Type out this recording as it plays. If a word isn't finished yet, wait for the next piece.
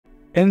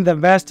In the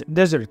vast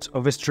deserts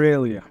of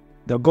Australia,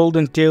 the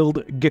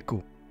golden-tailed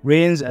gecko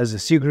reigns as a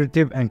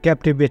secretive and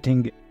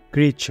captivating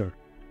creature.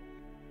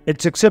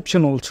 Its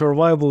exceptional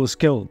survival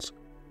skills,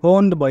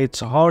 honed by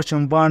its harsh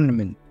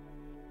environment,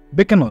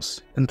 beckon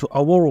us into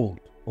a world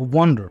of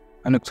wonder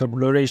and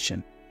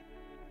exploration.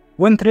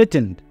 When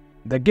threatened,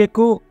 the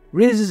gecko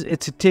raises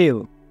its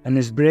tail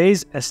and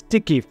sprays a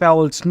sticky,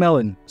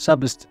 foul-smelling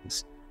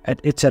substance at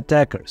its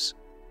attackers.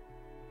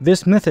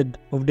 This method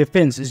of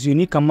defense is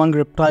unique among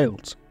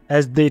reptiles,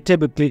 as they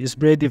typically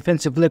spray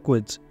defensive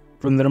liquids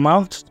from their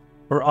mouths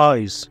or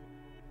eyes.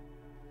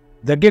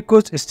 The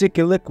gecko's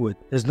sticky liquid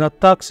is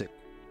not toxic,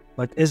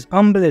 but is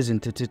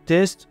unpleasant to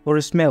taste or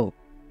smell,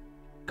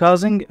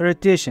 causing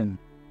irritation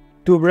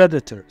to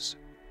predators.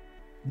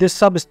 This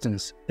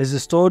substance is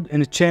stored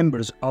in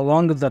chambers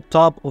along the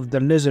top of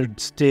the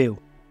lizard's tail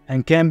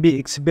and can be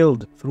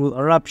expelled through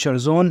a rupture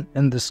zone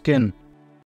in the skin